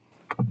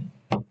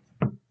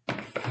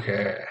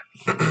Okay.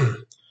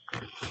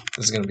 This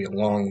is going to be a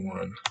long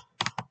one.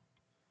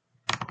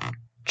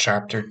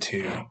 Chapter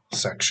 2,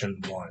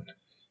 Section 1,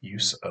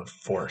 Use of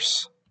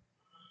Force.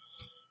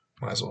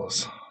 Might as well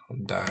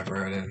dive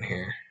right in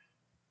here.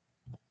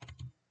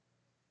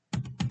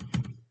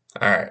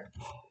 Alright.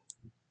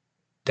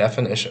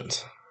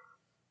 Definitions.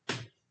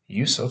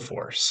 Use of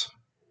force.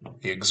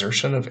 The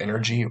exertion of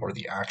energy or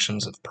the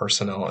actions of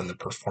personnel in the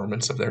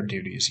performance of their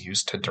duties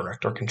used to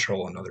direct or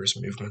control another's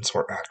movements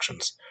or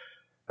actions.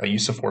 A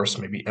use of force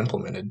may be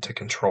implemented to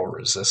control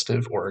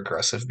resistive or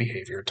aggressive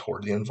behavior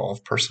toward the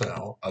involved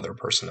personnel, other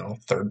personnel,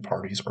 third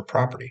parties, or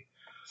property.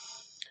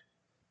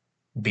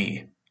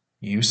 B.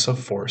 Use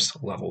of force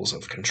levels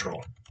of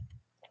control.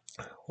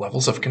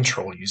 Levels of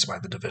control used by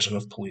the Division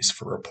of Police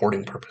for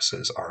reporting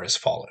purposes are as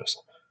follows.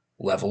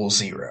 Level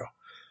 0.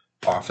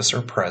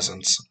 Officer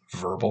presence,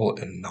 verbal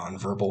and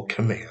nonverbal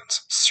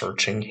commands,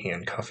 searching,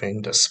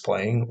 handcuffing,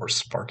 displaying or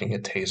sparking a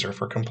taser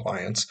for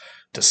compliance,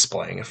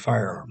 displaying a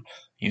firearm,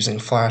 using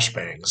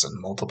flashbangs and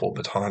multiple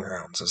baton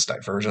rounds as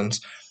diversions,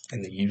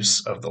 and the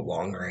use of the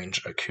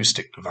long-range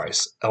acoustic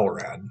device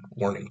LRAD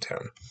warning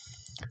tone.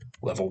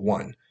 Level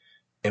 1.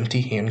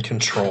 Empty hand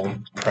control,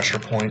 pressure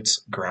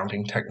points,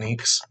 grounding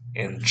techniques,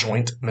 and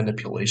joint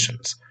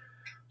manipulations.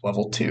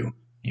 Level 2.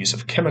 Use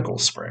of chemical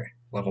spray.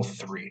 Level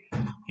 3.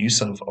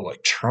 Use of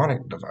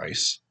electronic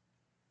device,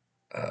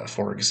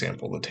 for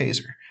example, the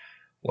taser.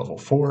 Level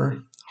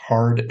 4.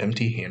 Hard,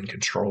 empty hand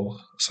control,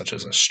 such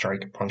as a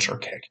strike, punch, or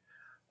kick.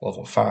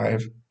 Level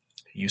 5.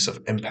 Use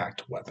of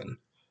impact weapon,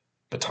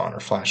 baton or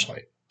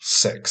flashlight.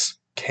 6.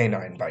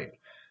 Canine bite.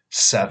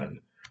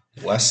 7.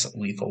 Less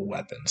lethal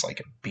weapons like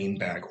a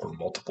beanbag or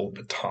multiple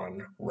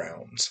baton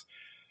rounds.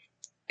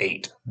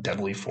 8.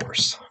 Deadly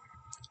force.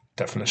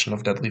 Definition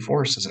of deadly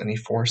force is any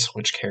force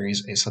which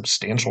carries a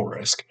substantial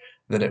risk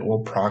that it will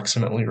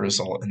proximately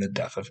result in the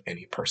death of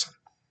any person.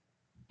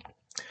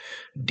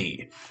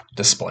 D.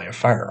 Display of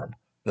firearm.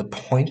 The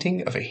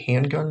pointing of a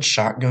handgun,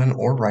 shotgun,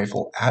 or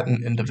rifle at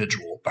an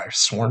individual by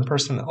sworn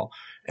personnel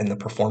in the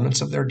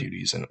performance of their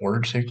duties in order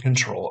to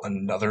control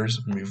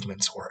another's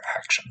movements or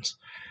actions.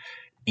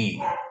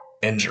 E.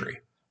 Injury.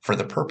 For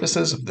the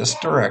purposes of this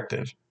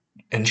directive,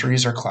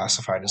 injuries are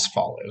classified as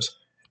follows.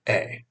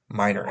 A.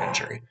 Minor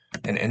injury.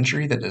 An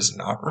injury that does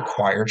not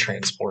require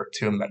transport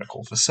to a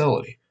medical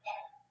facility.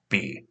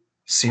 B.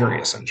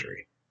 Serious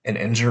injury. An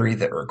injury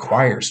that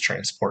requires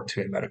transport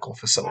to a medical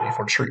facility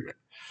for treatment.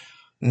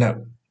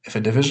 Note, if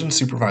a division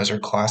supervisor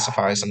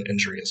classifies an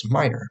injury as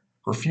minor,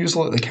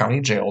 refusal at the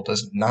county jail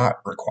does not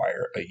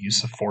require a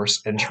use of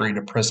force injury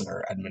to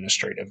prisoner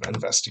administrative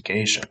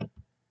investigation.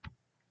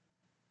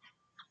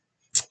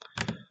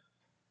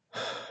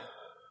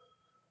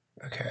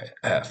 Okay,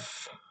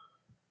 F.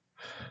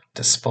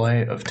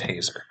 Display of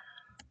taser.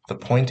 The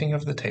pointing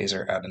of the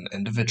taser at an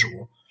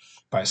individual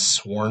by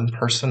sworn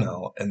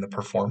personnel in the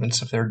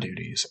performance of their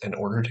duties in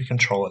order to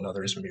control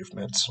another's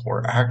movements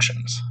or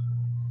actions.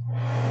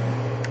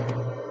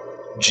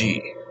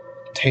 G.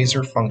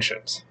 Taser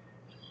functions.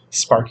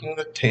 Sparking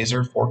the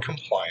taser for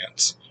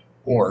compliance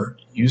or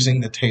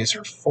using the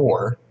taser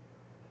for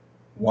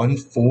one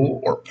full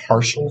or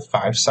partial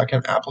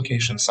 5-second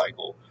application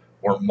cycle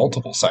or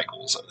multiple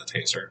cycles of the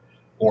taser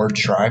or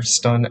drive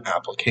stun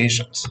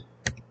applications.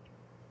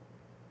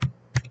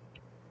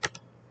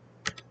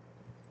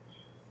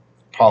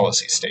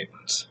 Policy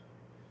statements.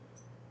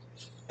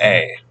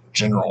 A.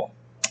 General.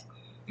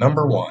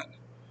 Number 1.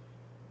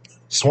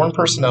 Sworn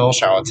personnel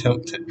shall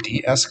attempt to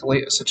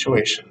de-escalate a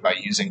situation by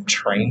using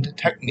trained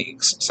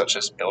techniques such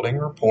as building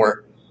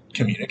rapport,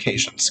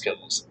 communication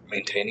skills,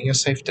 maintaining a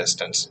safe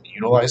distance,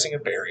 utilizing a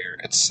barrier,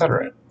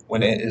 etc.,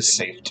 when it is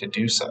safe to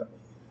do so.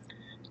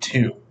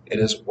 2. It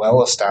is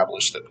well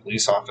established that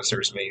police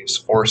officers may use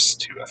force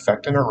to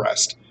effect an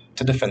arrest,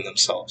 to defend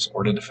themselves,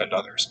 or to defend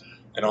others.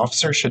 An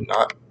officer should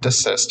not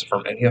desist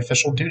from any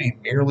official duty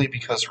merely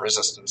because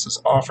resistance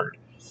is offered.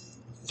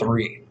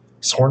 3.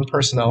 Sworn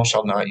personnel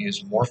shall not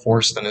use more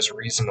force than is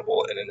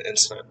reasonable in an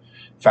incident.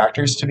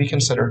 Factors to be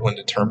considered when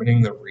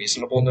determining the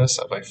reasonableness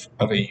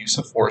of a use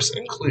of force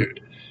include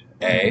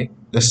A.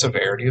 The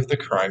severity of the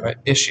crime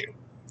at issue.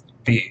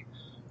 B.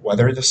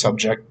 Whether the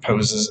subject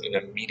poses an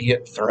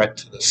immediate threat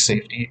to the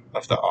safety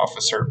of the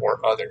officer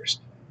or others.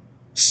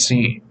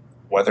 C.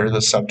 Whether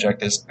the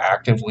subject is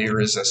actively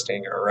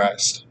resisting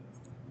arrest.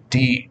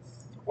 D.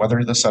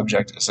 Whether the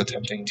subject is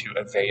attempting to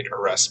evade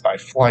arrest by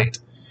flight.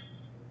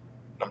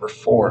 Number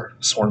 4.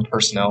 Sworn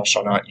personnel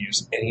shall not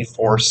use any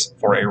force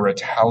for a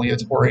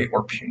retaliatory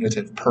or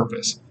punitive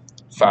purpose.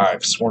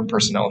 5. Sworn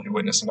personnel who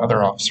witness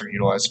another officer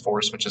utilize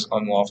force which is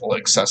unlawful,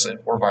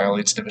 excessive, or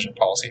violates division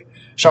policy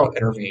shall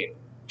intervene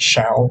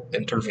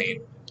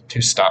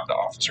to stop the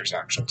officer's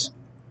actions.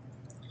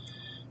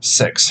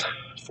 6.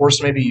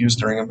 Force may be used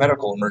during a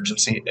medical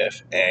emergency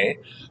if A.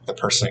 The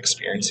person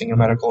experiencing a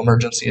medical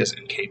emergency is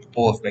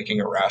incapable of making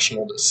a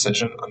rational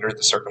decision under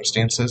the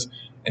circumstances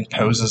and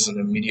poses an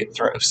immediate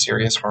threat of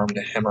serious harm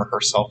to him or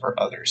herself or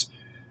others.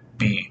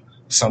 B.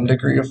 Some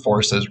degree of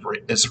force is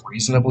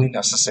reasonably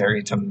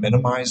necessary to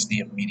minimize the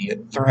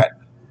immediate threat.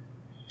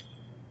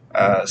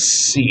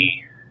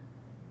 C.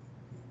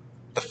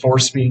 The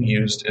force being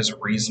used is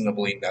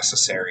reasonably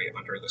necessary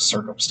under the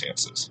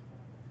circumstances.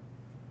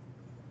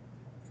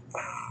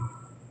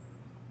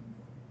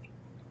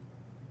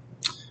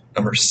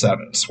 Number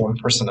 7. Sworn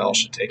personnel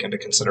should take into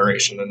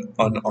consideration an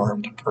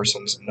unarmed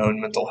person's known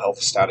mental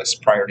health status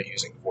prior to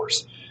using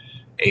force.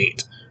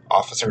 8.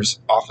 Officers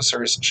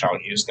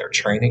shall use their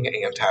training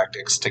and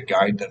tactics to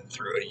guide them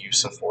through a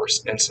use of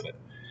force incident.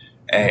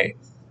 A.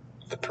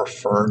 The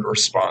preferred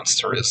response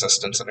to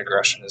resistance and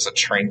aggression is a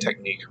trained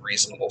technique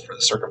reasonable for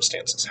the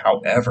circumstances.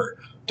 However,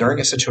 during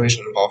a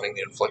situation involving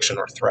the infliction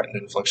or threatened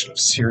infliction of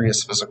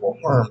serious physical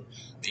harm,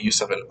 the use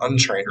of an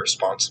untrained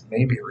response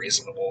may be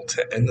reasonable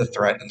to end the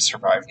threat and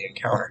survive the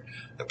encounter.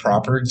 The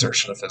proper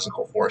exertion of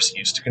physical force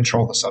used to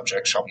control the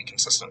subject shall be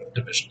consistent with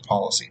division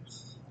policy.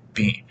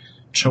 B.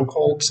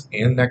 Chokeholds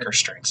and neck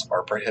restraints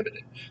are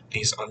prohibited.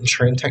 These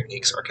untrained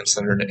techniques are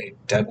considered a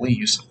deadly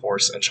use of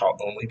force and shall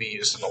only be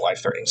used in a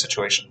life-threatening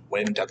situation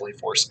when deadly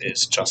force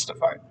is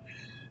justified.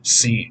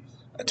 C.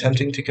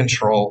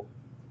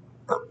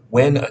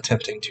 When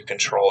attempting to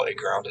control a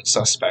grounded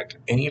suspect,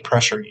 any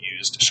pressure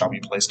used shall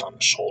be placed on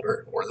the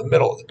shoulder or the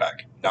middle of the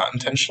back, not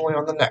intentionally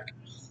on the neck.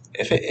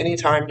 If at any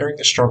time during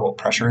the struggle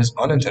pressure is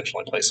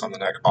unintentionally placed on the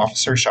neck,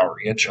 officers shall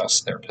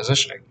readjust their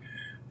positioning.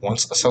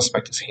 Once the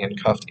suspect is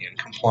handcuffed and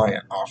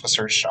compliant,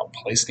 officers shall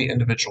place the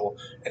individual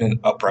in an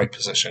upright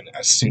position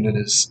as soon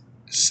as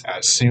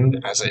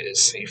it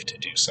is safe to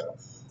do so.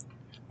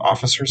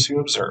 Officers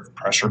who observe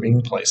pressure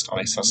being placed on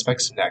a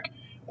suspect's neck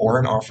or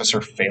an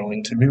officer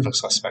failing to move a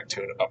suspect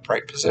to an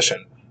upright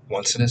position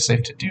once it is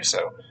safe to do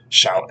so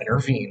shall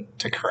intervene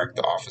to correct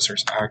the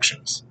officer's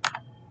actions.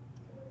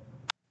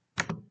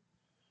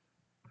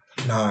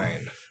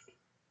 9.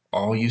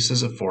 All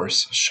uses of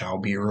force shall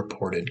be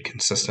reported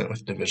consistent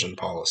with division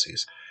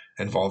policies.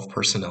 Involved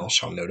personnel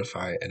shall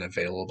notify an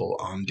available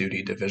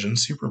on-duty division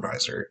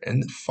supervisor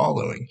in the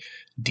following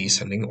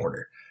descending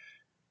order.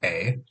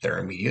 A. Their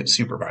immediate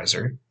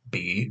supervisor.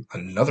 B.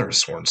 Another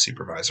sworn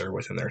supervisor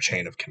within their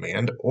chain of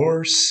command.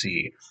 Or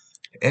C.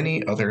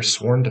 Any other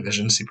sworn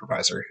division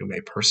supervisor who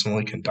may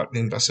personally conduct the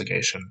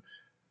investigation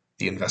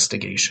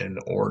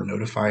or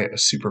notify a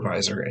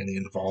supervisor in the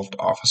involved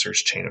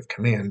officer's chain of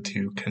command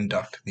to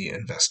conduct the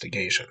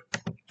investigation.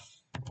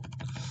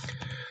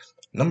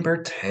 Number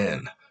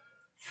 10.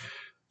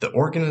 The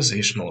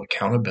Organizational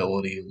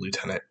Accountability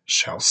Lieutenant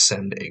shall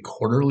send a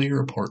quarterly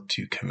report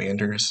to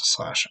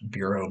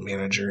commanders/bureau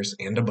managers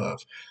and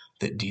above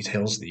that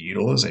details the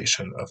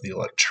utilization of the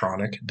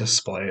electronic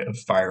display of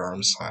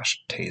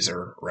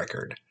firearms/taser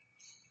record.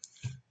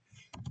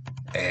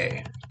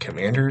 A.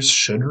 Commanders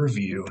should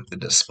review the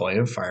display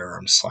of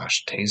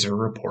firearms/taser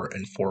report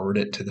and forward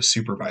it to the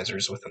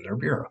supervisors within their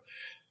bureau.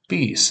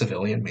 B.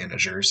 Civilian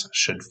managers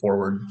should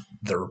forward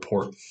the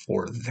report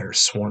for their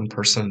sworn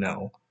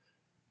personnel.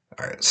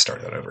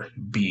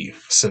 B.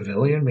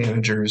 Civilian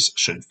managers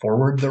should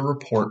forward the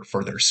report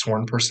for their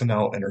sworn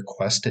personnel and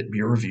request it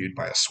be reviewed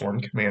by a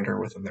sworn commander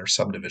within their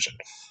subdivision.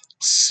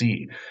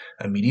 C.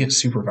 Immediate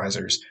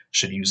supervisors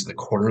should use the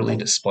quarterly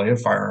display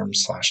of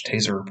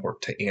firearms/taser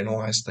report to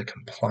analyze the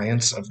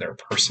compliance of their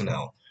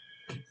personnel.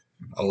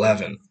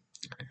 11.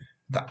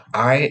 The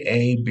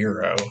IA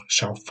Bureau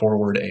shall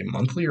forward a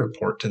monthly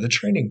report to the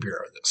Training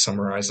Bureau that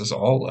summarizes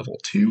all Level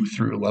 2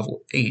 through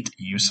Level 8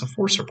 use of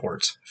force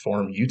reports,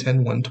 Form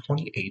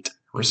U-10-128,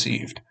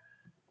 received.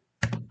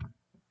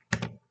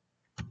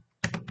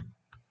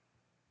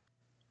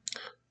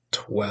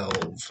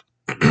 12.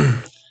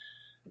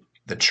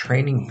 The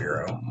Training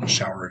Bureau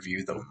shall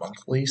review the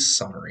monthly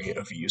summary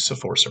of use of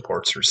force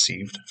reports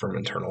received from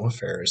Internal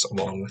Affairs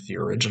along with the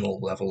original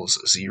Levels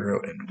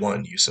 0 and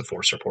 1 use of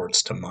force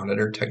reports to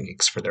monitor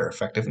techniques for their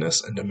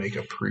effectiveness and to make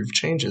approved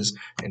changes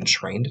in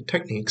trained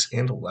techniques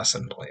and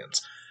lesson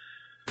plans.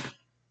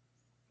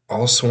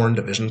 All sworn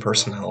division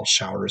personnel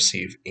shall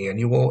receive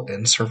annual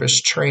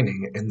in-service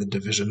training in the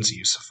division's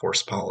use of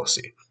force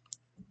policy.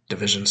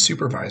 Division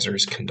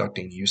supervisors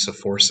conducting use of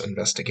force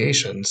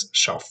investigations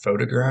shall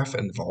photograph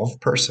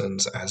involved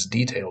persons as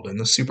detailed in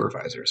the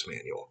supervisor's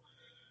manual.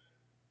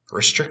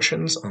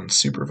 Restrictions on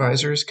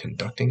supervisors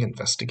conducting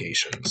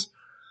investigations.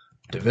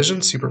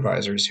 Division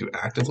supervisors who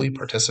actively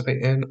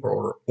participate in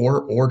or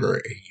order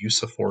a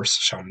use of force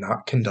shall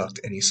not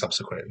conduct any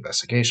subsequent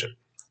investigation.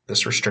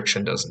 This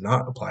restriction does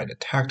not apply to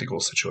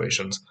tactical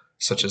situations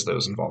such as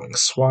those involving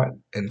SWAT,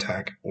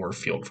 INTAC, or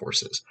field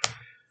forces.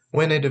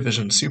 When a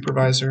division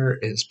supervisor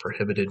is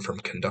prohibited from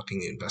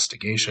conducting the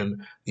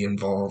investigation, the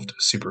involved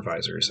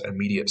supervisor's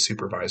immediate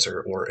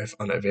supervisor, or if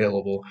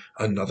unavailable,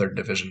 another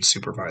division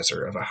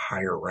supervisor of a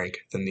higher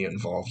rank than the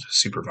involved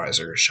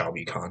supervisor shall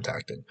be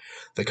contacted.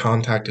 The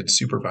contacted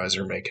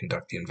supervisor may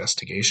conduct the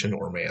investigation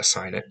or may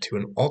assign it to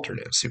an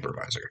alternate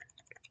supervisor.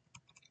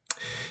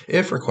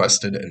 If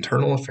requested,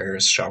 Internal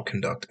Affairs shall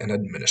conduct an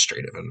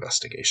administrative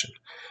investigation.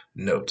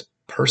 Note: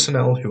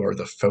 Personnel who are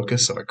the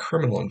focus of a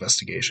criminal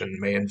investigation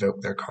may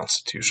invoke their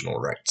constitutional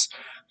rights.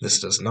 This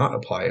does not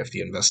apply if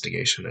the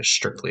investigation is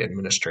strictly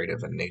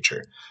administrative in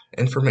nature.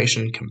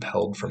 Information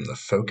compelled from the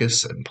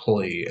focus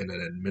employee in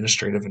an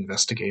administrative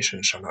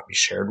investigation shall not be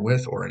shared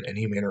with or in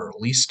any manner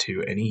released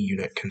to any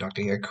unit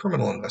conducting a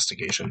criminal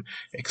investigation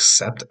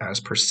except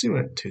as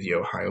pursuant to the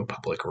Ohio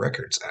Public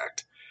Records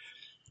Act.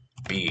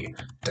 B.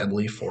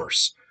 Deadly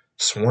force.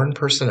 Sworn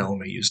personnel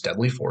may use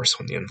deadly force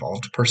when the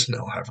involved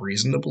personnel have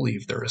reason to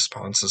believe their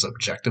response is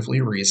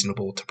objectively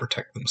reasonable to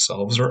protect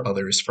themselves or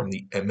others from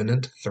the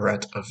imminent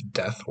threat of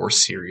death or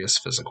serious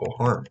physical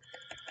harm.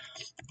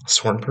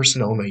 Sworn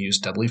personnel may use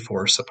deadly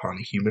force upon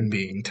a human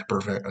being to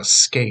prevent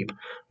escape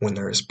when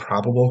there is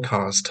probable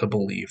cause to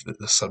believe that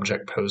the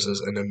subject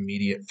poses an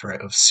immediate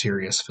threat of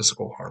serious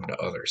physical harm to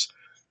others.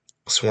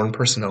 Sworn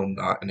personnel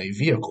not in a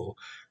vehicle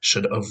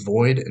should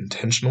avoid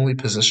intentionally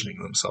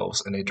positioning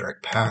themselves in a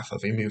direct path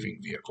of a moving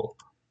vehicle.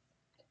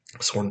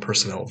 Sworn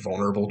personnel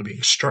vulnerable to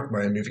being struck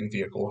by a moving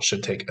vehicle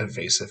should take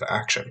evasive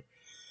action.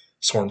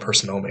 Sworn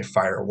personnel may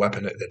fire a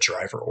weapon at the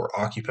driver or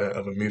occupant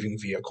of a moving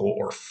vehicle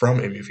or from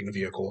a moving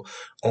vehicle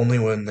only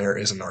when there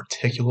is an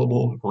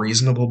articulable,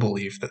 reasonable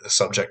belief that the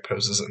subject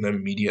poses an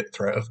immediate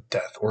threat of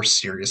death or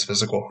serious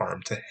physical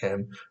harm to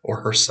him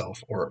or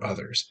herself or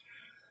others.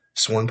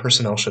 Sworn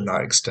personnel should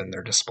not extend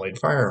their displayed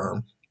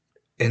firearm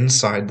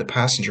inside the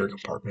passenger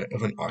compartment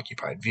of an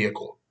occupied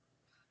vehicle.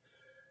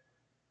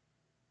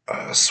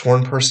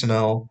 Sworn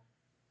personnel,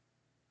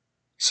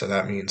 so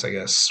that means, I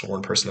guess,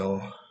 sworn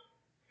personnel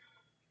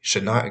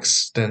should not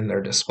extend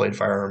their displayed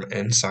firearm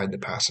inside the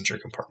passenger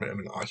compartment of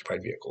an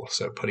occupied vehicle,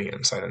 so putting it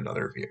inside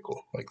another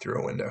vehicle, like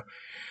through a window.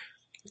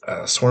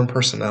 Sworn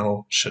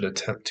personnel should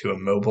attempt to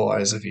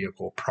immobilize a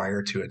vehicle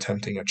prior to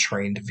attempting a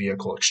trained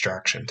vehicle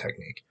extraction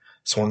technique.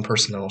 Sworn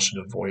personnel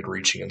should avoid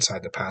reaching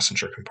inside the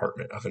passenger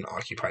compartment of an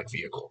occupied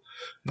vehicle.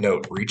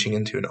 Note, reaching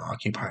into an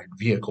occupied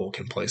vehicle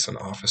can place an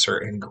officer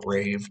in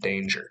grave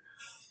danger.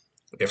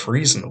 If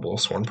reasonable,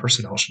 sworn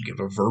personnel should give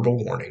a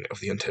verbal warning of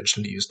the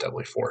intention to use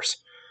deadly force.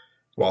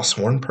 While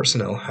sworn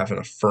personnel have an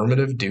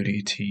affirmative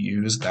duty to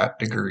use that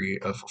degree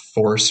of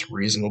force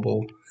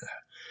reasonable,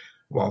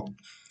 While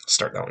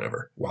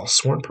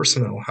sworn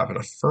personnel have an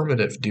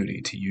affirmative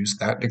duty to use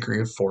that degree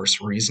of force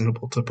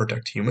reasonable to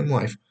protect human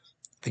life,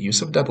 the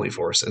use of deadly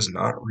force is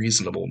not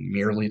reasonable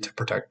merely to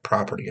protect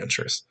property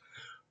interests.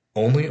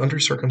 Only under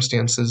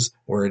circumstances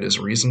where it is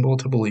reasonable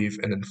to believe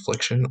an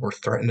infliction or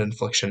threatened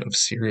infliction of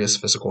serious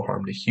physical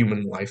harm to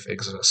human life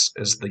exists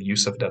is the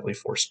use of deadly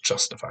force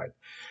justified.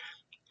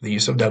 The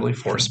use of deadly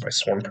force by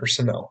sworn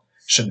personnel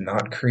should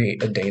not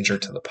create a danger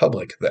to the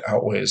public that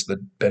outweighs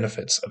the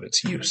benefits of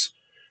its use.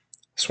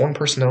 Sworn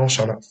personnel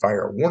shall not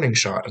fire a warning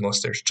shot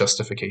unless there's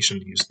justification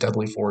to use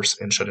deadly force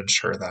and should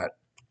ensure that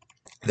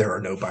there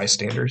are no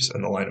bystanders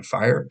in the line of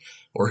fire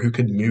or who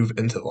could move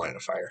into the line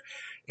of fire,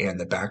 and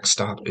the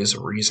backstop is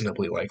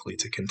reasonably likely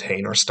to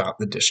contain or stop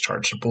the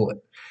discharged bullet.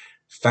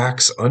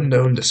 Facts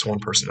unknown to sworn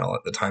personnel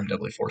at the time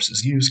deadly force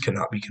is used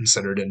cannot be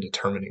considered in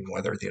determining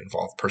whether the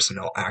involved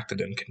personnel acted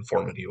in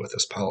conformity with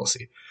this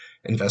policy.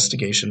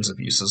 Investigations of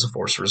uses of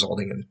force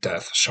resulting in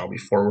death shall be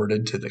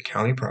forwarded to the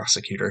county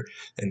prosecutor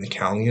in the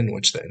county in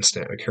which the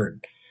incident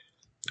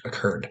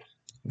occurred.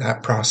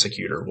 That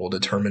prosecutor will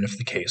determine if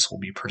the case will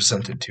be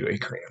presented to a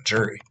grand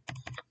jury.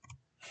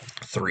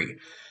 3.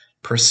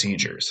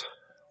 Procedures.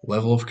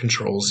 Level of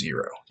control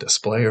 0.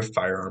 Display of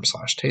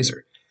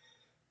firearm/taser.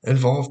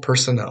 Involve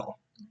personnel.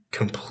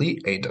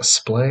 Complete a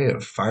display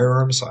of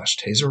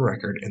firearm/taser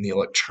record in the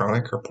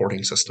electronic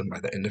reporting system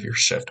by the end of your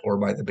shift or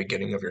by the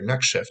beginning of your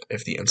next shift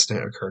if the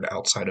incident occurred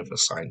outside of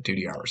assigned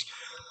duty hours.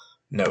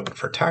 Note,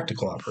 for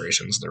tactical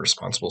operations, the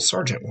responsible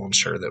sergeant will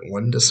ensure that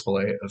one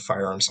display of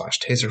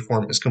firearm/taser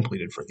form is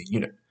completed for the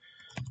unit.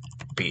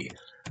 B.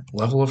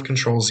 Level of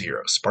control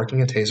 0.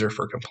 Sparking a taser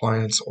for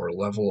compliance or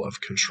level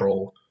of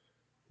control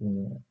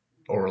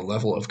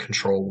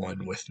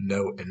 1 with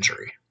no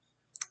injury.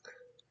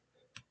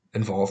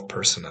 Involve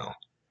personnel.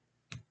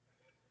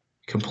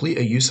 Complete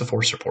a use of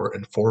force report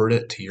and forward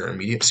it to your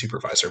immediate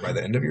supervisor by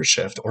the end of your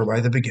shift or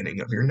by the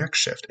beginning of your next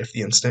shift if the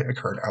incident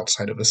occurred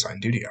outside of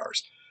assigned duty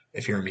hours.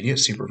 If your immediate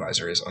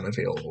supervisor is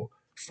unavailable,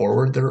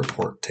 forward the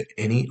report to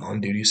any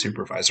on-duty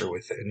supervisor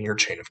within your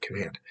chain of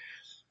command.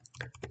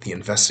 The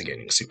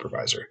investigating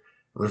supervisor.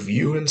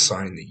 Review and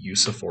sign the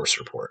use of force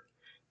report.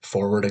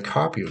 Forward a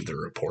copy of the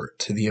report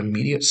to the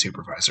immediate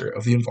supervisor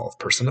of the involved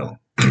personnel.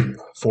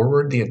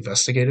 Forward the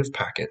investigative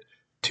packet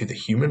to the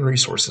Human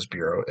Resources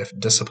Bureau if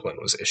discipline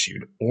was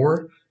issued,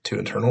 or to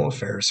Internal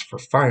Affairs for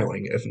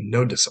filing if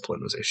no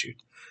discipline was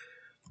issued.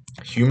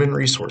 Human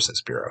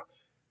Resources Bureau.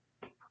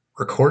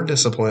 Record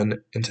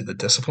discipline into the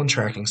discipline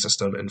tracking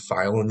system and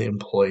file in the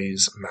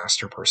employee's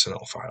master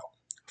personnel file.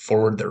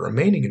 Forward the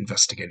remaining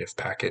investigative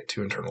packet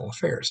to Internal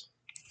Affairs.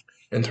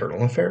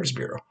 Internal Affairs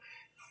Bureau.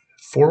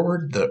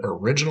 Forward the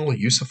original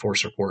use of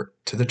force report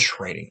to the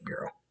Training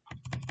Bureau.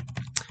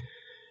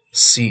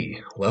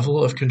 C.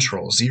 Level of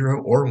control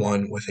 0 or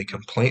 1 with a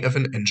complaint of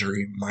an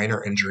injury,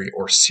 minor injury,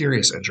 or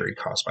serious injury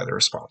caused by the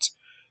response.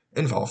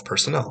 Involve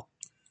personnel.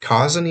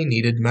 Cause any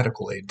needed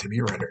medical aid to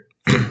be rendered.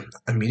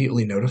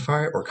 Immediately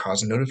notify or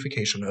cause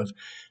notification of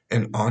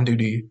an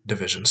on-duty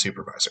division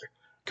supervisor.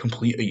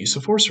 Complete a use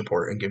of force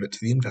report and give it to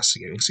the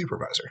investigating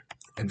supervisor.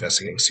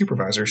 Investigating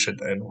supervisor should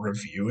then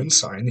review and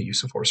sign the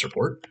use of force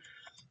report.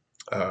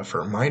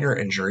 For minor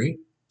injury,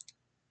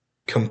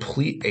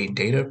 complete a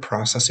data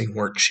processing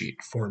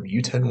worksheet, Form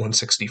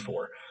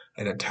U10-164,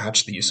 and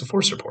attach the use of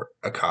force report,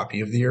 a copy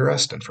of the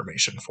arrest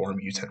information, Form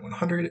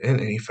U10-100, and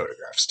any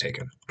photographs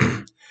taken.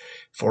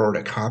 Forward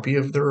a copy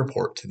of the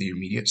report to the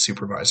immediate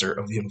supervisor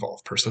of the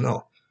involved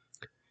personnel.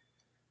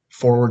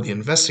 Forward the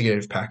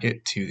investigative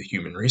packet to the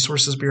Human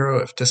Resources Bureau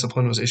if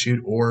discipline was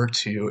issued, or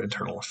to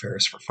Internal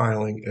Affairs for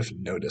filing if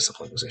no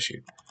discipline was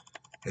issued.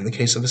 In the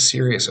case of a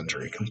serious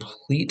injury,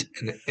 complete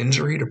an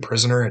injury to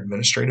prisoner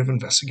administrative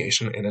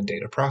investigation and a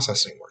data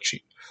processing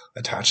worksheet.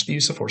 Attach the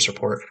use of force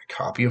report and a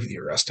copy of the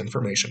arrest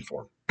information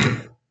form.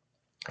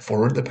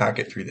 Forward the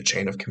packet through the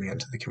chain of command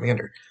to the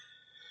commander.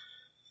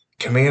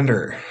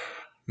 Commander,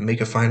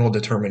 make a final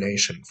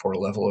determination for a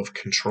level of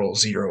control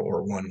 0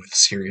 or 1 with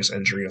serious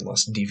injury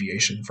unless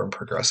deviation from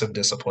progressive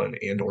discipline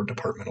and/or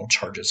departmental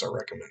charges are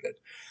recommended.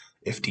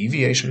 If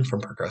deviation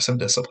from progressive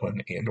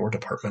discipline and/or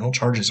departmental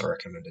charges are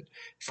recommended,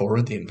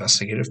 forward the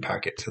investigative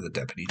packet to the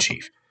deputy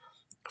chief.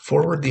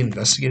 Forward the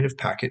investigative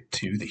packet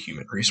to the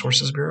Human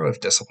Resources Bureau if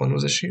discipline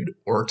was issued,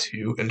 or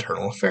to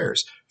Internal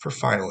Affairs for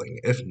filing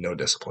if no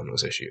discipline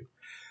was issued.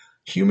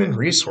 Human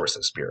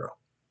Resources Bureau.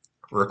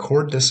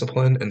 Record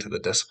discipline into the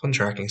discipline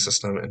tracking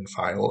system and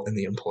file in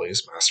the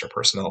employee's master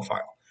personnel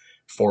file.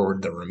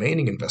 Forward the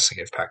remaining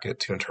investigative packet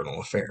to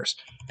Internal Affairs.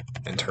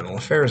 Internal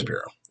Affairs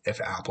Bureau. If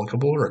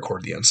applicable,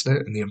 record the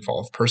incident in the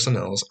involved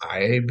personnel's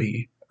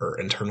IAB or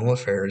Internal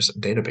Affairs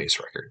database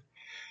record.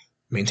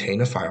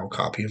 Maintain a file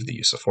copy of the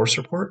use of force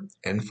report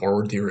and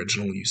forward the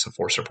original use of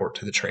force report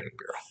to the Training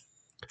Bureau.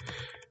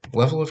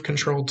 Level of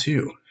Control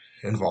 2.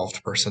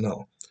 Involved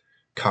personnel.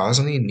 Cause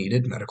any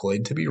needed medical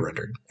aid to be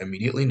rendered.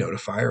 Immediately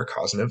notify or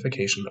cause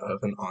notification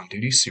of an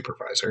on-duty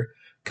supervisor.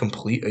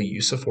 Complete a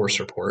use of force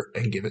report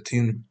and give it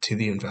to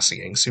the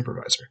investigating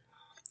supervisor.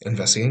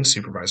 Investigating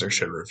supervisor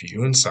should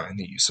review and sign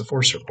the use of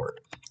force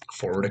report.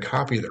 Forward a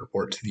copy of the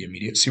report to the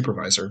immediate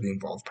supervisor of the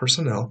involved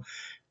personnel.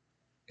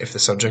 If the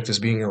subject is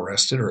being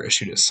arrested or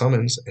issued a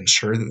summons,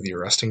 ensure that the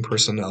arresting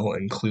personnel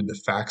include the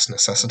facts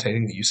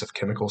necessitating the use of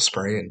chemical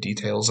spray and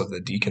details of the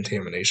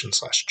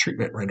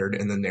decontamination/treatment rendered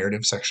in the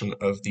narrative section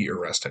of the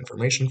arrest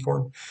information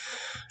form.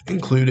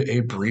 Include a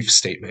brief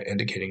statement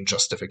indicating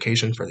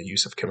justification for the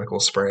use of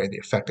chemical spray, the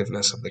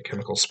effectiveness of the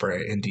chemical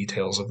spray, and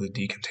details of the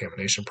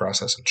decontamination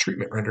process and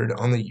treatment rendered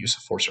on the use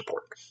of force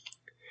report.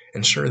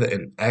 Ensure that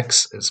an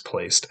X is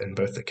placed in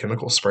both the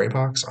chemical spray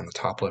box on the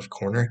top left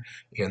corner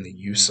and the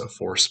use of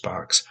force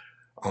box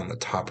on the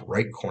top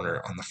right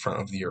corner on the front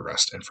of the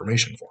arrest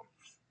information form.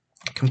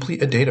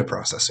 Complete a data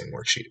processing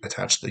worksheet.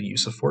 Attach the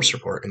use of force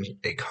report and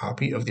a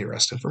copy of the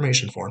arrest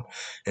information form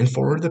and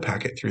forward the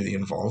packet through the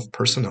involved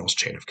personnel's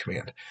chain of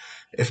command.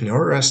 If no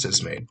arrest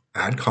is made,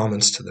 add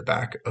comments to the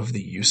back of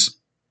the use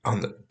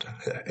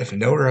if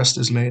no arrest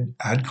is made,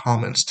 add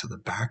comments to the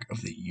back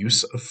of the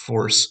use of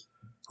force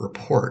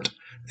report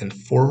and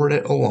forward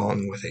it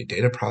along with a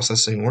data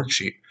processing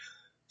worksheet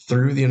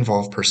through the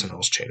involved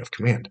personnel's chain of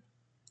command.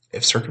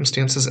 If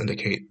circumstances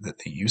indicate that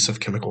the use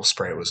of chemical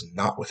spray was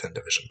not within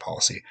division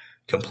policy,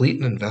 complete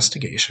an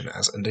investigation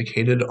as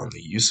indicated on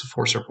the use of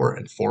force report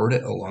and forward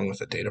it along with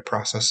a data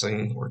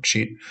processing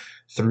worksheet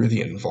through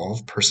the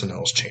involved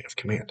personnel's chain of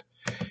command.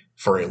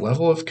 For a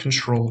level of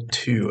control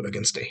 2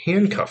 against a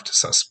handcuffed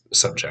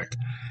subject,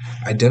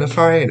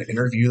 identify and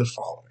interview the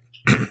following.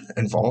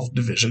 Involved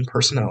division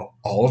personnel,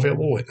 all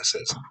available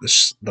witnesses,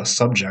 the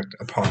subject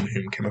upon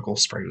whom chemical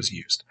spray was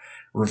used.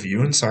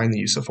 Review and sign the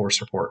use of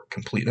force report.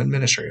 Complete an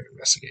administrative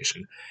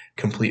investigation.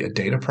 Complete a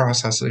data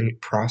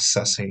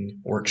processing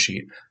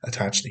worksheet.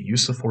 Attach the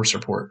use of force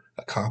report,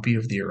 a copy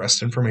of the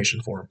arrest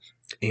information form,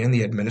 and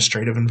the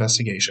administrative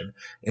investigation,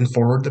 and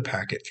forward the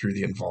packet through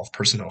the involved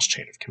personnel's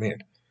chain of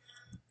command.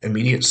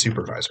 Immediate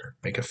supervisor.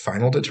 Make a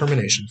final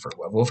determination for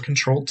level of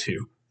control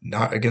 2,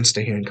 not against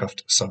a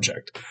handcuffed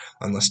subject,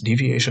 unless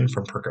deviation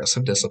from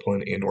progressive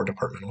discipline and/or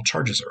departmental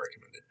charges are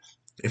recommended.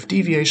 If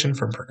deviation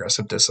from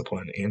progressive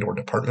discipline and/or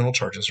departmental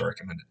charges are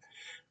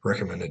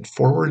recommended,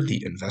 forward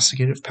the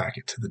investigative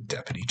packet to the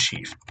deputy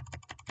chief.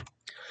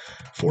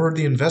 Forward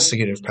the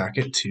investigative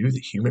packet to the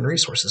Human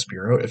Resources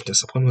Bureau if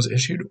discipline was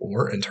issued,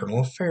 or Internal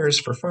Affairs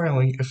for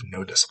filing if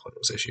no discipline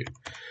was issued.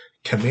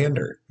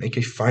 Commander, make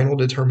a final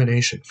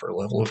determination for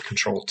level of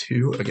control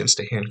 2 against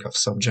a handcuffed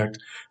subject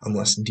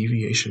unless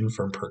deviation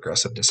from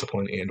progressive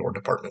discipline and/or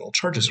departmental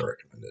charges are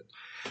recommended.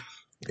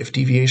 If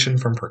deviation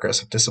from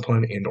progressive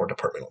discipline and/or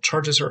departmental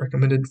charges are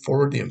recommended,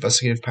 forward the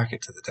investigative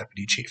packet to the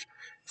deputy chief.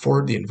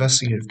 Forward the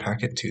investigative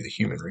packet to the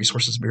Human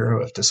Resources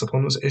Bureau if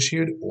discipline was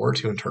issued, or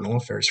to Internal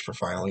Affairs for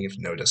filing if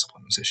no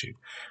discipline was issued.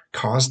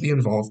 Cause the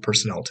involved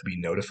personnel to be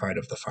notified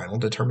of the final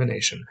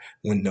determination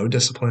when no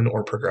discipline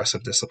or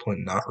progressive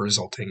discipline not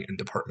resulting in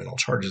departmental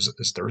charges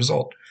is the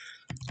result.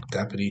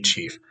 Deputy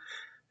Chief.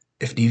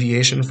 If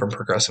deviation from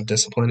progressive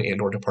discipline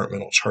and/or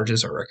departmental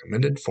charges are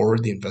recommended,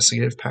 forward the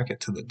investigative packet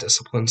to the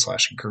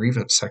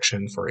discipline/grievance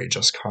section for a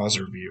just cause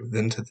review,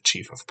 then to the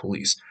Chief of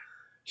Police.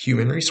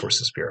 Human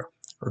Resources Bureau.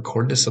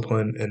 Record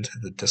discipline into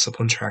the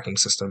discipline tracking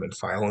system and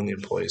file in the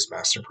employee's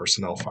master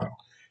personnel file.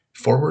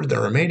 Forward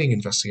the remaining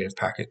investigative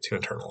packet to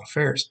Internal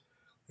Affairs.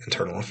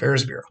 Internal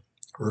Affairs Bureau.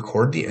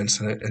 Record the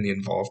incident in the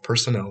involved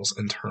personnel's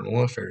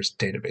Internal Affairs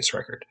database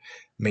record.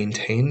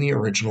 Maintain the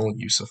original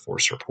use of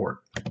force report.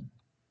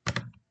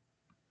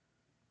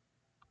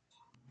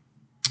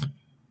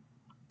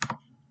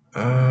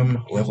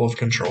 Level of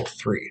control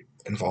 3.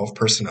 Involve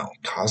personnel.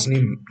 Cause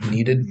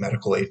needed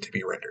medical aid to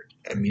be rendered.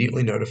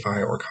 Immediately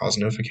notify or cause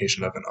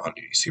notification of an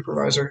on-duty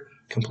supervisor.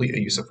 Complete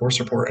a use of force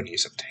report and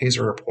use of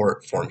taser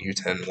report, Form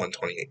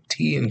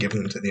U10-128T, and give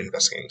them to the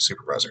investigating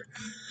supervisor.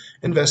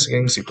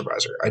 Investigating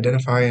supervisor.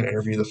 Identify and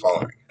interview the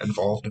following.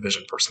 Involve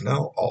division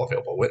personnel, all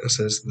available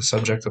witnesses, the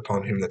subject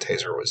upon whom the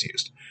taser was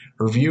used.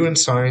 Review and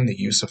sign the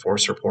use of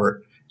force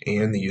report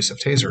and the use of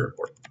taser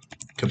report.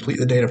 Complete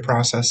the data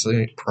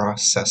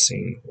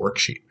processing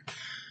worksheet.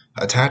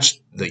 Attach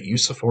the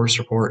use of force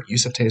report,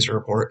 use of taser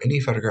report,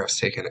 any photographs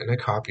taken, and a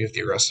copy of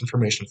the arrest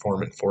information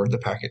form, and forward the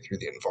packet through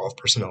the involved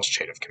personnel's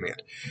chain of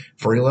command.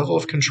 For a level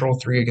of control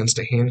 3 against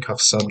a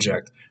handcuffed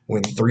subject,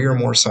 when 3 or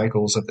more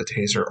cycles of the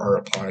taser are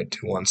applied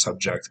to one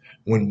subject,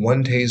 when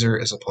one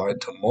taser is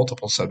applied to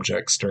multiple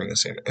subjects during the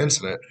same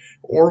incident,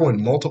 or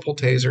when multiple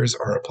tasers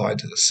are applied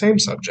to the same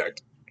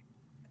subject,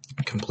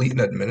 complete an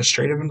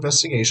administrative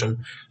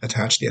investigation.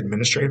 Attach the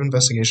administrative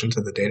investigation to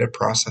the data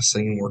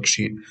processing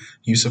worksheet,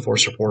 use of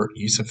force report,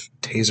 use of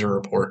taser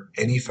report,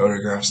 any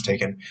photographs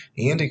taken,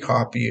 and a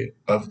copy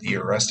of the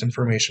arrest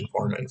information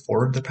form, and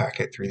forward the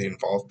packet through the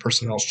involved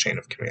personnel's chain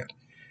of command.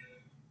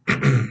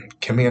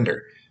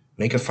 Commander,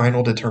 make a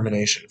final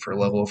determination for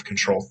level of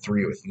control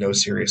 3 with no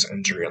serious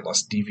injury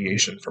unless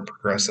deviation from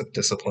progressive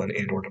discipline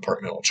and/or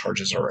departmental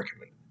charges are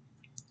recommended.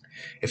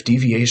 If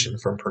deviation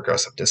from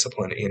progressive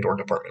discipline and/or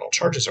departmental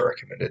charges are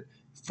recommended,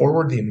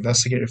 forward the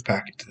investigative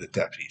packet to the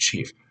Deputy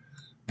Chief.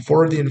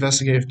 Forward the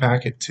investigative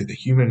packet to the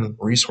Human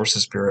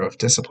Resources Bureau if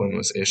discipline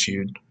was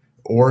issued,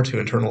 or to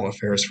Internal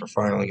Affairs for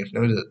filing if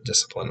no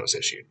discipline was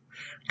issued.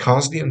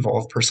 Cause the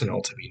involved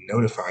personnel to be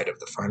notified of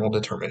the final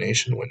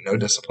determination when no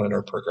discipline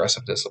or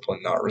progressive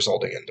discipline not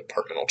resulting in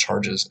departmental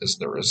charges is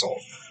the result.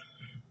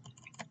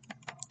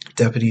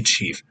 Deputy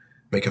Chief,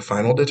 make a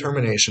final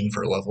determination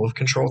for level of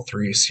control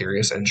 3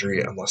 serious injury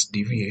unless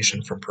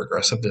deviation from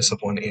progressive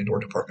discipline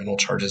and/or departmental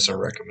charges are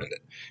recommended.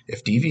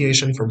 If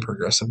deviation from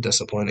progressive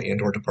discipline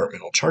and/or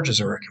departmental charges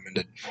are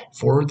recommended,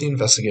 forward the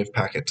investigative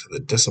packet to the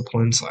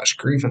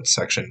discipline/grievance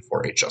section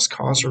for a just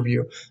cause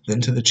review, then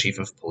to the Chief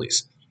of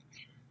Police.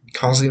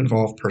 Cause the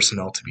involved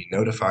personnel to be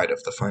notified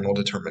of the final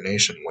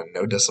determination when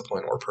no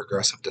discipline or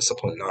progressive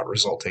discipline not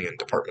resulting in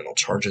departmental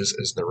charges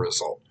is the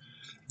result.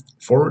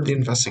 Forward the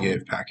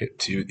investigative packet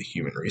to the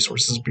Human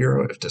Resources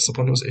Bureau if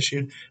discipline was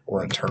issued,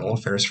 or Internal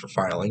Affairs for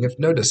filing if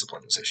no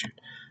discipline was issued.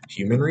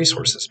 Human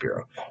Resources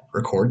Bureau.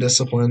 Record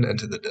discipline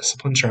into the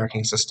discipline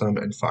tracking system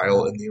and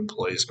file in the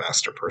employee's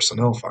master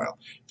personnel file.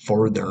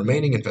 Forward the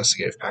remaining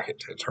investigative packet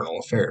to Internal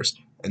Affairs.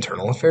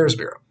 Internal Affairs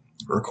Bureau.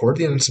 Record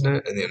the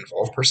incident in the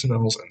involved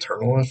personnel's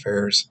Internal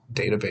Affairs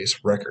database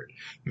record.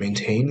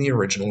 Maintain the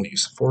original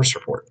use of force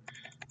report.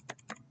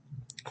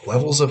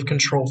 Levels of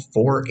control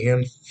 4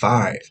 and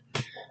 5.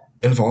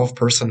 Involve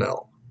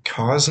personnel.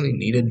 Cause any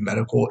needed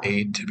medical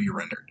aid to be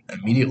rendered.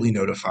 Immediately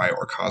notify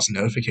or cause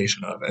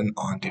notification of an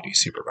on-duty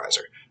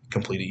supervisor.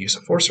 Complete a use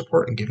of force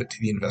report and give it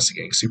to the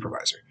investigating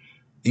supervisor.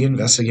 The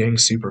investigating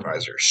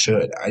supervisor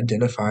should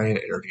identify and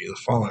interview the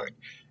following.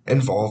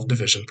 Involve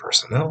division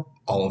personnel,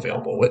 all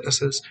available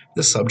witnesses,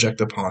 the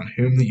subject upon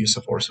whom the use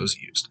of force was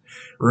used.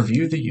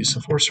 Review the use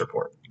of force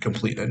report.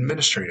 Complete an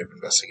administrative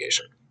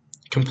investigation.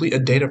 Complete a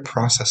data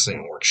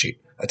processing worksheet.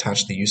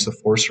 Attach the use of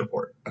force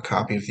report, a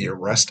copy of the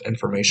arrest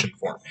information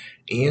form,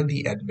 and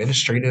the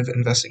administrative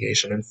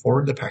investigation, and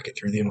forward the packet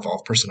through the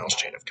involved personnel's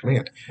chain of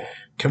command.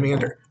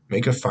 Commander,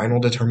 make a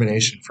final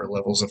determination for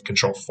levels of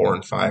control 4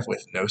 and 5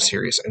 with no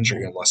serious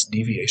injury unless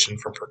deviation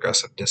from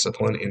progressive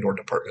discipline and/or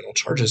departmental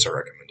charges are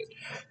recommended.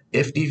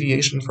 If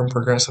deviation from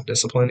progressive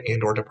discipline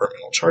and/or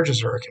departmental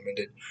charges are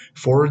recommended,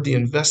 forward the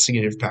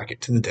investigative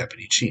packet to the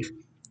Deputy Chief.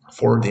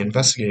 Forward the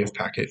investigative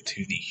packet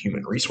to the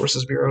Human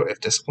Resources Bureau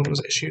if discipline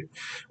was issued,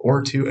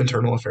 or to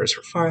Internal Affairs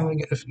for filing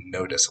if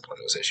no discipline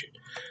was issued.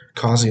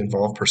 Cause the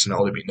involved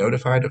personnel to be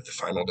notified of the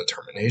final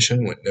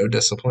determination when no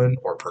discipline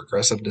or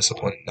progressive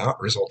discipline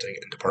not resulting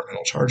in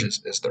departmental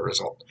charges is the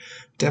result.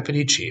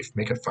 Deputy Chief,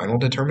 make a final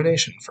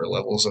determination for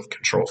levels of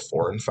control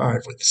 4 and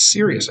 5 with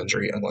serious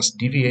injury unless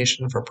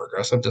deviation from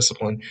progressive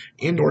discipline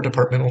and/or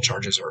departmental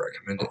charges are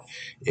recommended.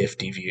 If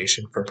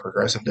deviation from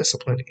progressive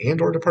discipline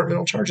and/or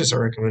departmental charges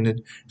are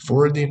recommended,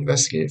 forward the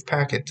investigative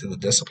packet to the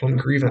discipline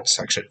grievance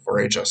section for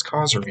a just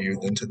cause review,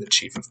 then to the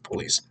Chief of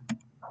Police.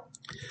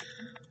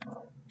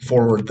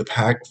 Forward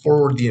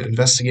the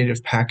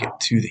investigative packet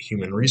to the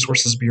Human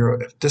Resources Bureau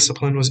if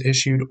discipline was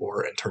issued,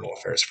 or Internal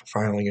Affairs for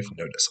filing if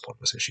no discipline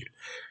was issued.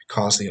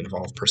 Cause the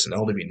involved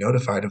personnel to be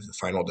notified of the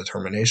final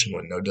determination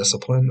when no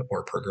discipline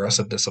or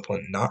progressive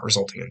discipline not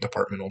resulting in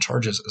departmental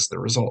charges is the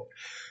result.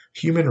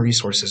 Human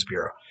Resources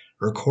Bureau.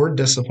 Record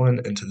discipline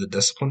into the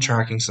discipline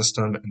tracking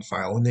system and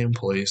file in the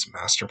employee's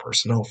master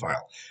personnel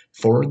file.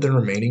 Forward the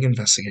remaining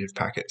investigative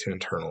packet to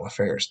Internal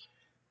Affairs.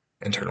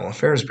 Internal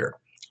Affairs Bureau.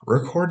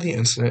 Record the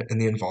incident in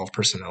the involved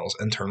personnel's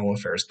Internal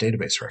Affairs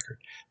database record.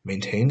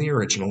 Maintain the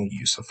original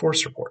use of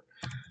force report.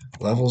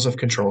 Levels of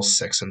control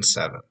 6 and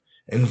 7.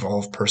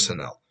 Involve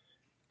personnel.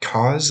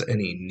 Cause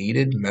any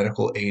needed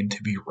medical aid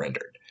to be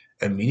rendered.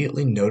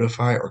 Immediately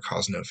notify or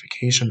cause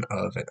notification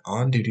of an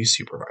on-duty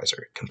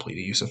supervisor. Complete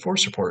a use of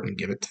force report and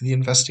give it to the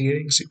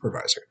investigating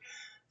supervisor.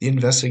 The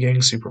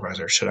investigating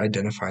supervisor should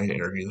identify and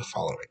interview the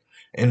following: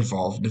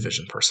 involved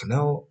division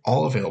personnel,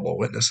 all available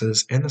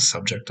witnesses, and the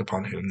subject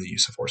upon whom the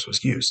use of force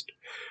was used.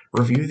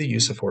 Review the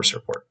use of force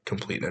report.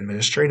 Complete an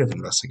administrative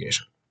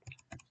investigation.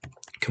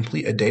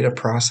 Complete a data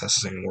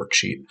processing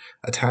worksheet.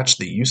 Attach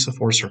the use of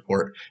force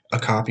report, a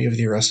copy of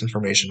the arrest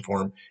information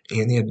form,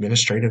 and the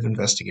administrative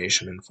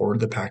investigation, and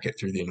forward the packet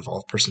through the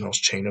involved personnel's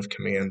chain of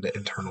command to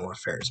Internal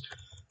Affairs.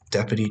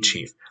 Deputy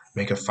Chief.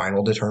 Make a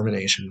final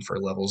determination for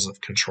levels of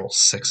control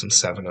 6 and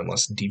 7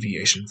 unless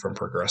deviation from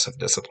progressive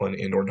discipline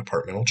and or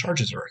departmental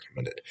charges are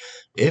recommended.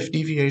 If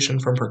deviation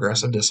from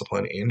progressive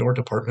discipline and or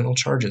departmental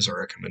charges are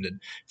recommended,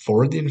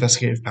 forward the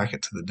investigative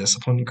packet to the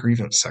discipline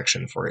grievance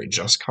section for a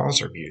just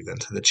cause review, then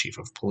to the Chief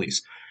of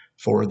Police.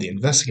 Forward the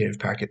investigative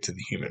packet to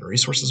the Human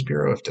Resources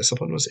Bureau if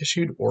discipline was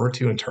issued, or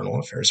to Internal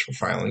Affairs for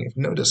filing if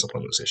no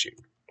discipline was issued.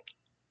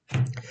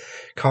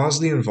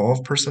 Cause the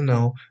involved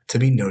personnel to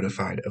be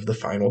notified of the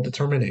final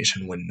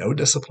determination when no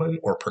discipline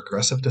or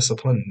progressive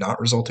discipline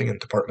not resulting in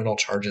departmental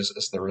charges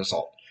is the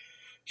result.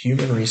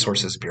 Human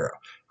Resources Bureau.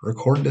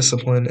 Record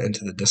discipline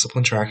into the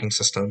discipline tracking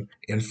system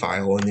and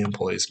file in the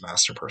employee's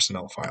master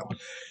personnel file.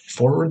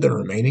 Forward the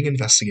remaining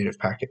investigative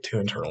packet to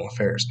Internal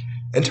Affairs.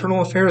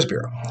 Internal Affairs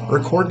Bureau.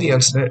 Record the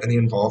incident in the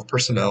involved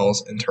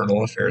personnel's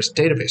Internal Affairs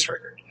database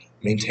record.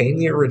 Maintain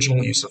the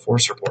original use of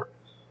force report.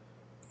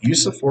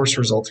 Use of force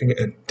resulting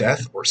in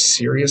death or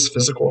serious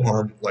physical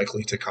harm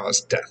likely to cause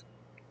death.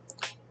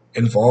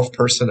 Involve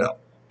personnel.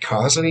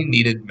 Cause any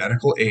needed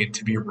medical aid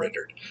to be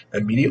rendered.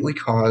 Immediately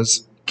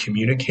cause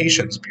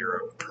Communications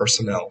Bureau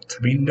personnel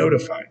to be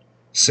notified.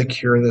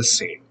 Secure the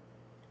scene.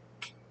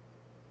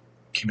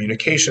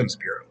 Communications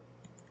Bureau.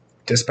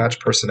 Dispatch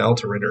personnel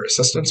to render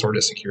assistance or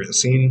to secure the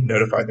scene.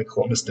 Notify the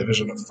Columbus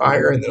Division of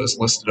Fire and those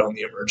listed on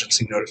the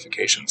Emergency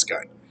Notifications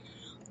Guide.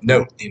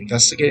 Note: the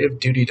investigative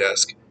duty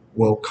desk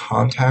will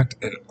contact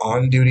an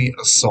on-duty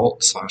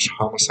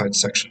assault/homicide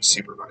section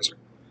supervisor.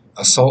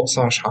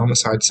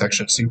 Assault/homicide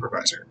section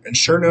supervisor.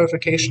 Ensure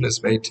notification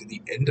is made to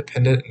the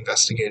independent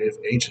investigative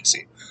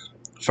agency.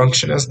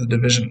 Function as the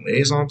division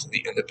liaison to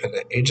the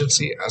independent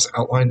agency as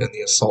outlined in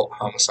the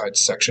assault/homicide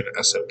section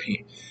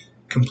SOP.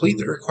 Complete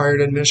the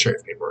required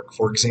administrative paperwork,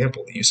 for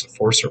example, the use of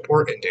force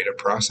report and data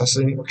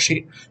processing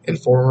worksheet,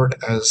 and forward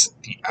as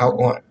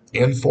outlined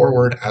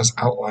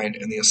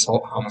in the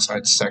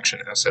assault/homicide section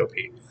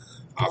SOP.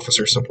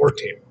 Officer Support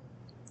Team.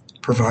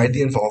 Provide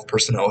the involved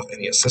personnel with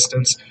any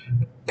assistance,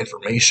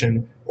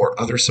 information, or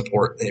other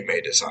support they may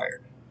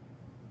desire.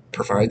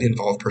 Provide the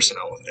involved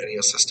personnel with any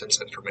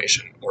assistance,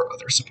 information, or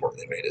other support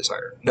they may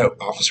desire. Note: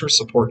 Officer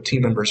Support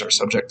Team members are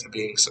subject to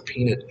being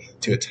subpoenaed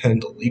to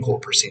attend legal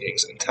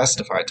proceedings and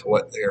testify to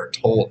what they are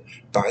told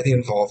by the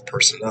involved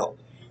personnel.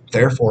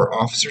 Therefore,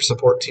 Officer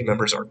Support Team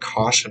members are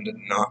cautioned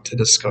not to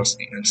discuss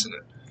the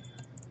incident.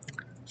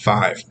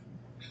 5.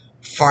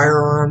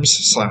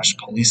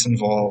 Firearms/police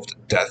involved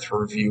Death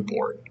Review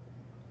Board.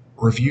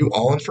 Review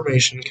all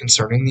information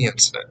concerning the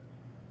incident.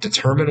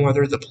 Determine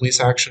whether the police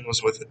action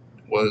was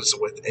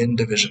within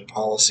division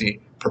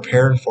policy.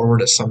 Prepare and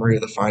forward a summary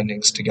of the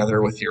findings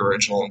together with the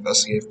original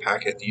investigative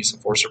packet, the use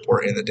of force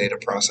report, and the data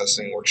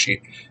processing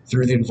worksheet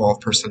through the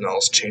involved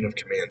personnel's chain of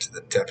command to the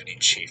deputy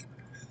chief.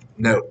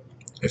 Note: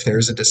 if there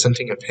is a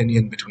dissenting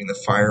opinion between the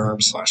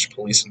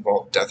firearms/police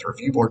involved Death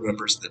Review Board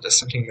members, the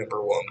dissenting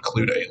member will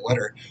include a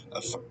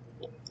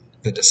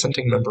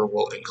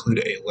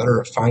letter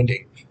of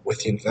finding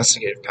with the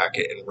investigative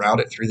packet and route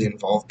it through the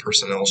involved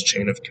personnel's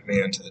chain of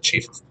command to the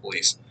Chief of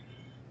Police.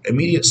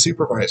 Immediate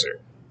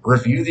Supervisor.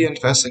 Review the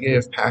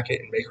investigative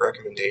packet and make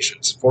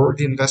recommendations. Forward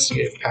the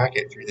investigative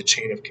packet through the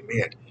chain of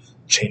command.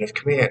 Chain of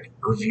command.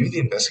 Review the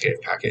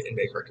investigative packet and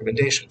make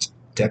recommendations.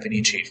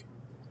 Deputy Chief.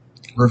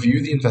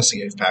 Review the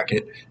investigative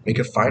packet, make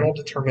a final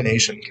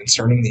determination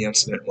concerning the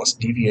incident unless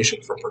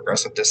deviation from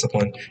progressive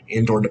discipline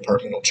and/or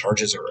departmental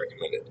charges are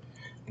recommended.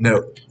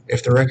 Note: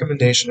 if the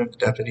recommendation of the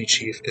Deputy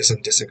Chief is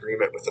in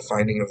disagreement with the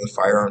finding of the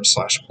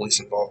Firearms/Police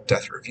Involved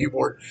Death Review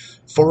Board,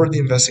 forward the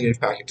investigative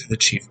packet to the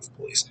Chief of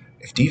Police.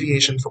 If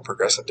deviation from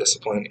progressive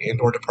discipline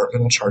and/or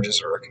departmental charges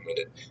are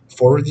recommended,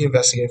 forward the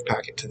investigative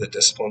packet to the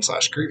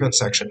Discipline/Grievance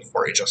section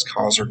for a just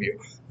cause review,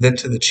 then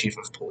to the Chief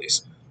of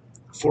Police.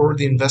 Forward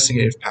the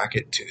investigative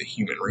packet to the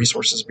Human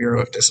Resources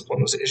Bureau if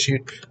discipline was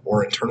issued,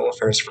 or Internal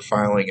Affairs for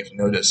filing if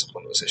no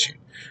discipline was issued.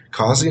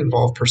 Cause the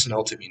involved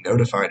personnel to be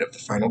notified of the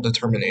final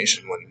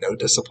determination when no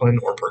discipline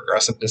or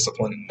progressive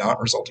discipline not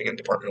resulting in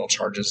departmental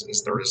charges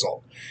is the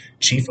result.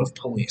 Chief of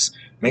Police,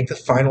 make the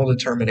final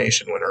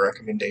determination when a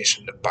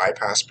recommendation to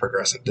bypass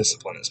progressive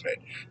discipline is made.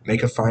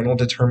 Make a final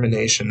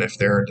determination if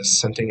there are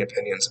dissenting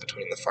opinions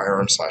between the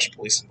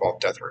firearms/police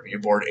involved death review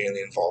board and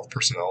the involved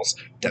personnel's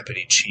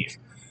deputy chief.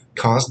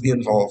 Cause the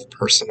involved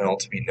personnel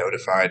to be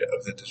notified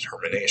of the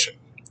determination.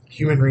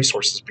 Human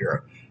Resources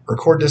Bureau,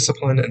 record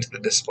discipline into the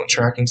discipline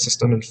tracking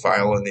system and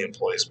file in the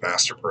employee's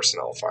master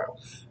personnel file.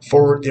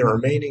 Forward the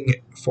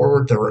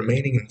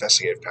remaining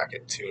investigative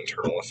packet to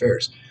Internal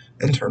Affairs.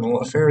 Internal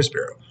Affairs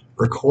Bureau,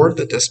 record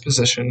the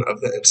disposition of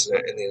the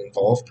incident in the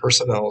involved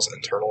personnel's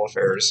Internal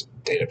Affairs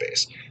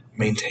database.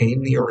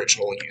 Maintain the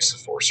original use of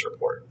force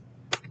report.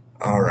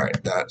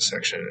 Alright, that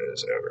section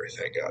is over.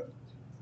 Thank God.